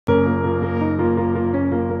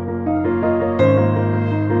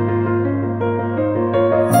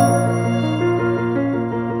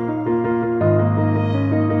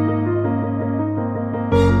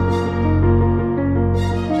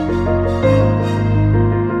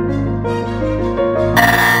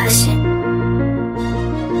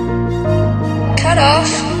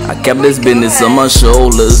kept this business on my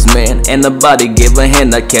shoulders, man. And nobody gave a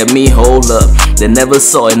hand that kept me hold up. They never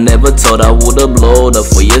saw it, never thought I would've blowed up.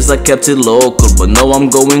 For years I kept it local, but now I'm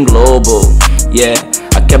going global. Yeah,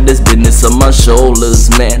 I kept this business on my shoulders,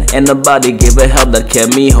 man. And nobody gave a help that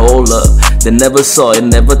kept me hold up. They never saw it,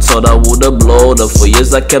 never thought I would've blowed up. For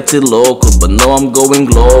years I kept it local, but now I'm going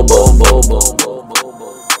global.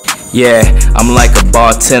 Yeah, I'm like a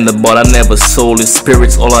bartender, but I never sold it.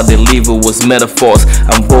 Spirits, all I deliver was metaphors.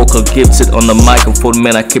 I'm vocal gifted on the microphone,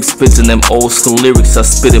 man. I keep spitting them old school lyrics. I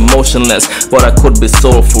spit emotionless, but I could be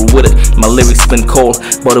soulful with it. My lyrics been cold,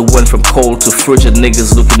 but it went from cold to frigid.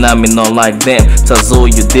 Niggas looking at me not like them. Tazzo,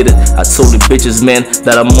 you did it. I told the bitches, man,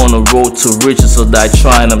 that I'm on the road to riches. So die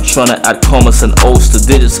trying, I'm trying to add commas and O's to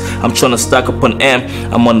digits. I'm trying to stack up an M,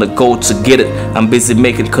 I'm on the go to get it. I'm busy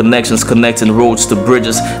making connections, connecting roads to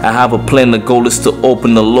bridges. I have a plan, the goal is to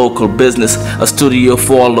open a local business, a studio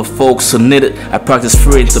for all the folks who need it. I practice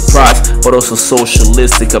free enterprise, but also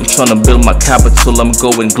socialistic. I'm trying to build my capital, I'm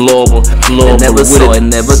going global. I never saw it,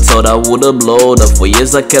 never thought I would've blowed up. For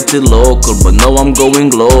years I kept it local, but now I'm going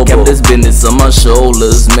global. Kept this business on my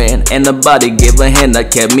shoulders, man. And nobody gave a hand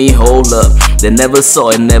that kept me hold up. They never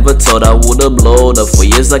saw it, never thought I would've blowed up. For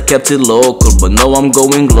years I kept it local, but now I'm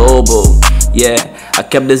going global. Yeah, I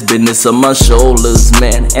kept this business on my shoulders,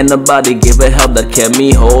 man. And nobody gave a help that kept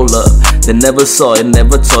me hold up. They never saw it,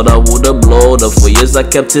 never thought I would've blowed up. For years I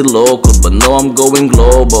kept it local, but now I'm going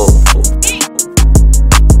global.